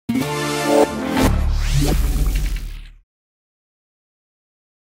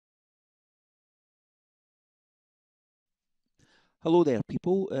Hello there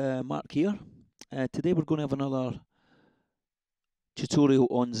people, Mark here. Today we're going to have another tutorial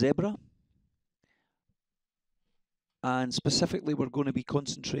on Zebra, and specifically we're going to be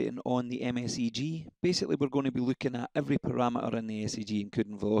concentrating on the MSEG. Basically we're going to be looking at every parameter in the SEG,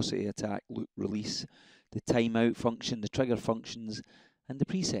 including velocity, attack, loop, release, the timeout function, the trigger functions and the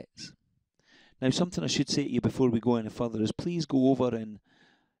presets. Now something I should say to you before we go any further is please go over and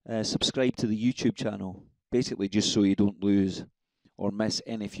subscribe to the YouTube channel, basically just so you don't lose or miss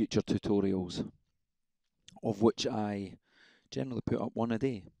any future tutorials, of which I generally put up one a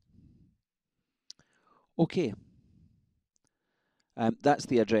day. Okay, that's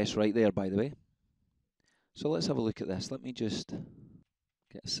the address right there, by the way. So let's have a look at this. Let me just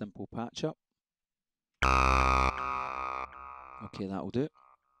get a simple patch up. Okay, that'll do.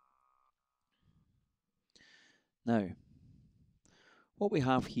 Now, what we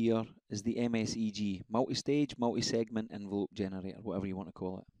have here is the MSEG, multi-stage, multi-segment envelope generator, whatever you want to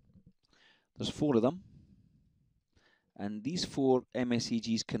call it. There's 4 of them. And these 4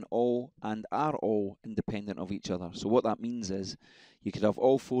 MSEGs can all and are all independent of each other. So what that means is you could have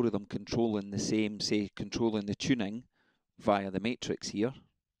all 4 of them controlling the same, say controlling the tuning via the matrix here.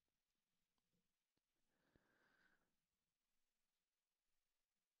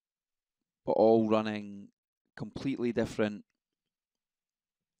 But all running completely different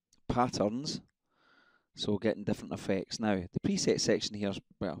patterns, so getting different effects. Now, the preset section here is,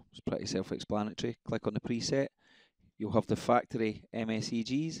 well, it's pretty self-explanatory. Click on the preset. You'll have the factory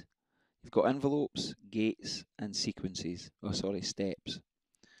MSEGs. You've got envelopes, gates, and sequences. Oh, sorry, steps.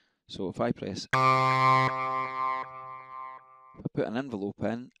 So if I press, I put an envelope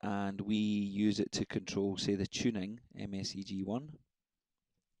in, and we use it to control, say, the tuning, MSEG1.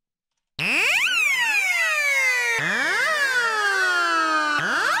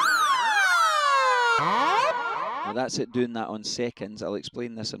 Now that's it doing that on seconds. I'll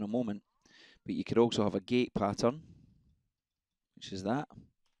explain this in a moment. But you could also have a gate pattern, which is that.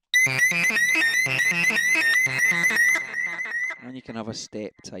 And you can have a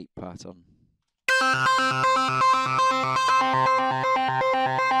step type pattern.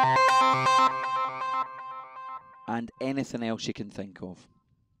 And anything else you can think of.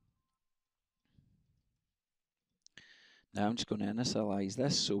 Now I'm just going to initialize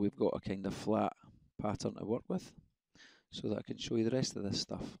this so we've got a kind of flat pattern to work with, so that I can show you the rest of this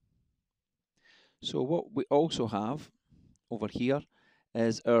stuff. So what we also have over here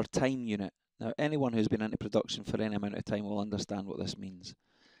is our time unit. Now anyone who's been into production for any amount of time will understand what this means.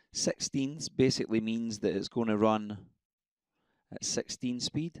 16ths basically means that it's going to run at 16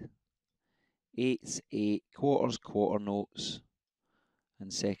 speed. 8s, 8, quarters, quarter notes,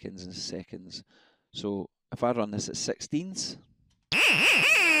 and seconds. So if I run this at 16ths,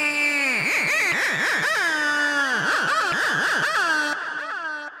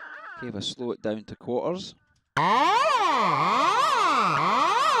 okay, if I slow it down to quarters,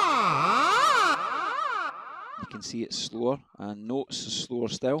 you can see it's slower, and notes is slower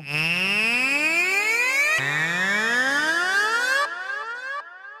still.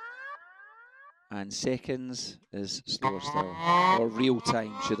 And seconds is slower still, or real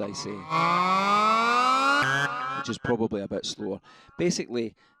time should I say, which is probably a bit slower.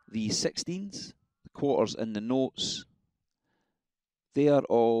 Basically the 16ths, the quarters and the notes, they are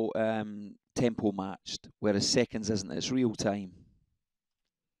all tempo matched, whereas seconds isn't, it's real time.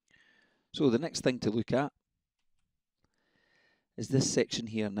 So the next thing to look at is this section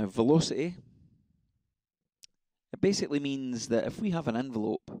here. Now velocity, it basically means that if we have an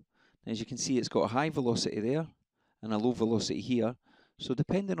envelope, as you can see it's got a high velocity there and a low velocity here. So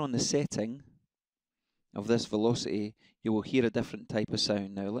depending on the setting of this velocity, you will hear a different type of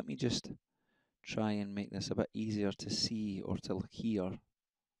sound. Now let me just try and make this a bit easier to see or to hear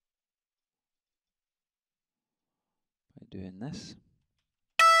by doing this.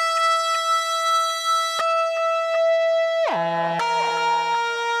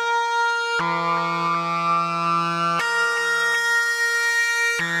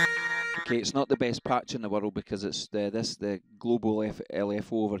 Okay, it's not the best patch in the world because it's the global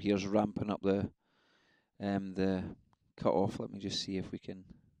LFO over here is ramping up the cutoff. Let me just see if we can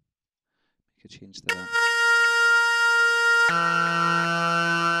make a change to that.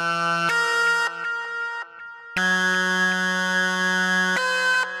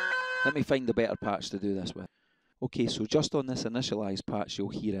 Let me find the better patch to do this with. Okay, so just on this initialized patch, you'll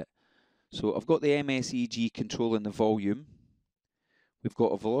hear it. So I've got the MSEG controlling the volume. We've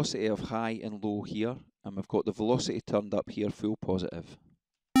got a velocity of high and low here, and we've got the velocity turned up here full positive.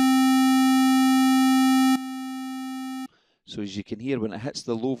 So as you can hear, when it hits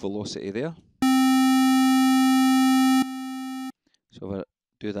the low velocity there, So if I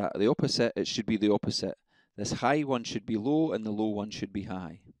do that the opposite, it should be the opposite. This high one should be low and the low one should be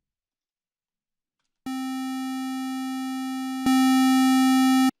high.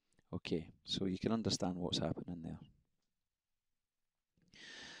 Okay, so you can understand what's happening there.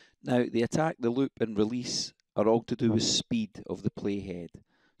 Now, the attack, the loop, and release are all to do with speed of the playhead.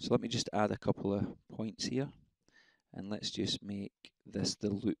 So let me just add a couple of points here. And let's just make this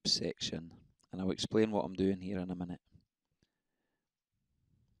the loop section. And I'll explain what I'm doing here in a minute.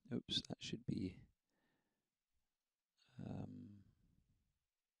 Oops, that should be...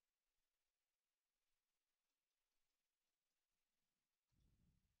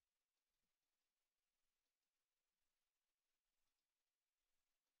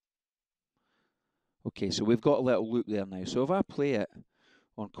 Okay, so we've got a little loop there now. So if I play it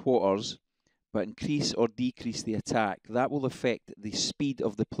on quarters, but increase or decrease the attack, that will affect the speed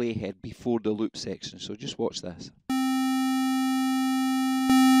of the playhead before the loop section. So just watch this.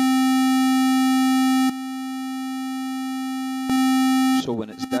 So when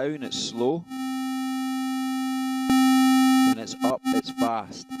it's down, it's slow. When it's up, it's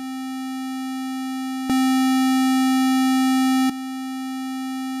fast.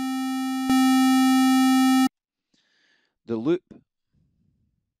 The loop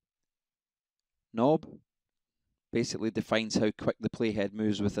knob basically defines how quick the playhead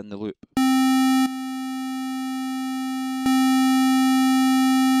moves within the loop.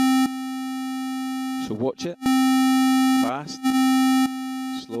 So watch it. Fast,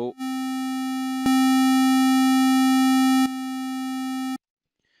 slow.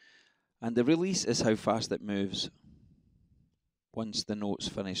 And the release is how fast it moves once the note's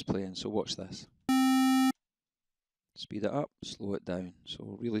finished playing. So watch this. Speed it up, slow it down.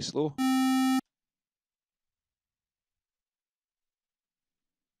 So really slow.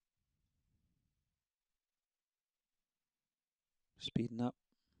 Speeding up.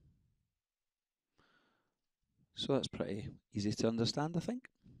 So that's pretty easy to understand, I think.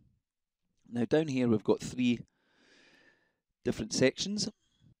 Now down here we've got 3 different sections.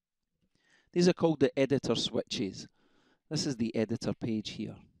 These are called the editor switches. This is the editor page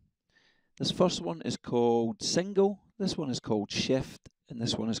here. This first one is called single, this one is called shift, and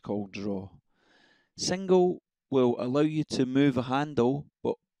this one is called draw. Single will allow you to move a handle,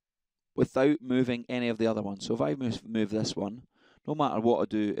 but without moving any of the other ones. So if I move this one, no matter what I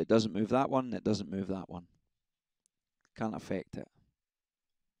do, it doesn't move that one, it doesn't move that one. Can't affect it.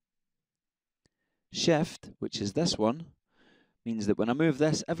 Shift, which is this one, means that when I move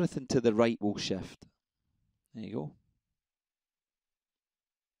this, everything to the right will shift. There you go.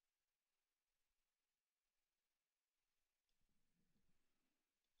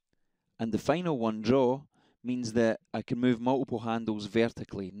 And the final one, draw, means that I can move multiple handles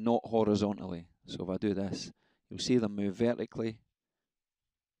vertically, not horizontally. So if I do this, you'll see them move vertically,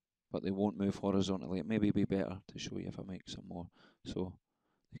 but they won't move horizontally. It may be better to show you if I make some more. So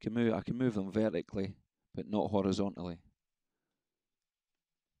I can move them vertically, but not horizontally.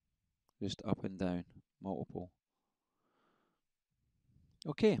 Just up and down, multiple.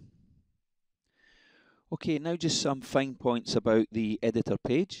 Okay. Okay, now just some fine points about the editor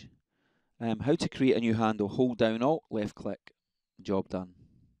page. How to create a new handle, hold down Alt, left click, job done.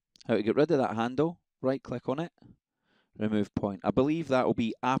 How to get rid of that handle, right click on it, remove point. I believe that will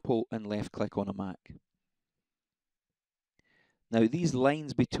be Apple and left click on a Mac. Now these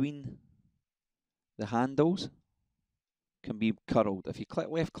lines between the handles can be curled. If you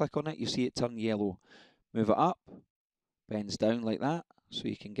left click on it, you see it turn yellow. Move it up, bends down like that, so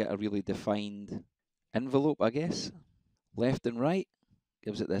you can get a really defined envelope, I guess. Left and right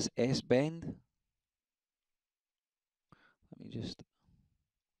gives it this S bend. Let me just,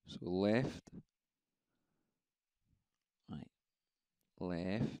 so left, right,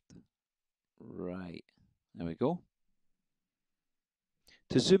 left, right. There we go.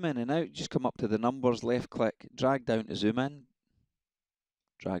 To zoom in and out, just come up to the numbers, left click, drag down to zoom in,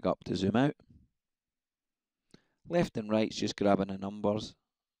 drag up to zoom out. Left and right's just grabbing the numbers,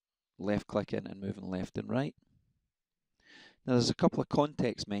 left clicking and moving left and right. Now there's a couple of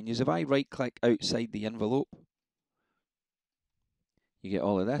context menus. If I right click outside the envelope, you get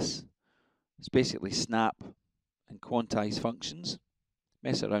all of this. It's basically snap and quantize functions.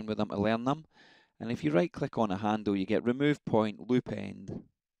 Mess around with them to learn them. And if you right click on a handle, you get remove point, loop end,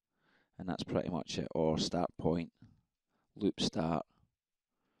 and that's pretty much it, or start point, loop start.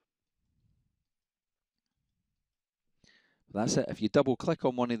 That's it. If you double click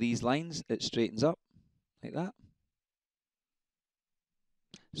on one of these lines, it straightens up like that.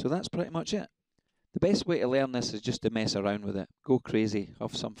 So that's pretty much it. The best way to learn this is just to mess around with it. Go crazy,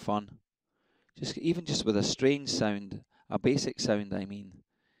 have some fun. Even just with a strange sound, A basic sound, I mean,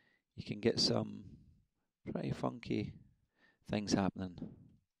 you can get some pretty funky things happening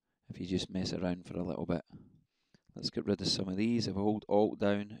if you just mess around for a little bit. Let's get rid of some of these. If I hold Alt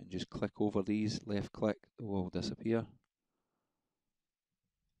down and just click over these, left click, they will disappear.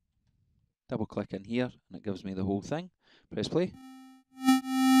 Double click in here and it gives me the whole thing. Press play.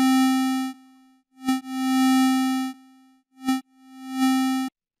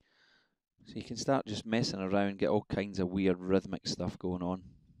 So you can start just messing around, get all kinds of weird rhythmic stuff going on.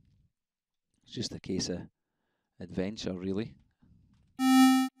 It's just a case of adventure, really.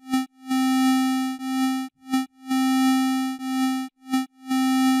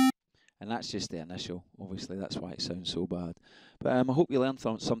 And that's just the initial. Obviously, that's why it sounds so bad. But I hope you learned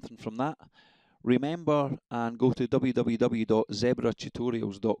something from that. Remember and go to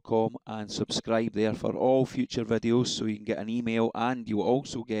www.zebratutorials.com and subscribe there for all future videos so you can get an email, and you'll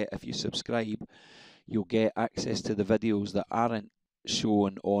also get, if you subscribe, you'll get access to the videos that aren't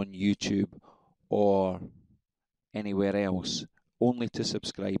shown on YouTube or anywhere else, only to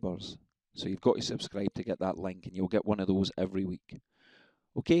subscribers. So you've got to subscribe to get that link, and you'll get one of those every week.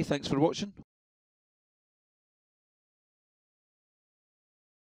 Okay, thanks for watching.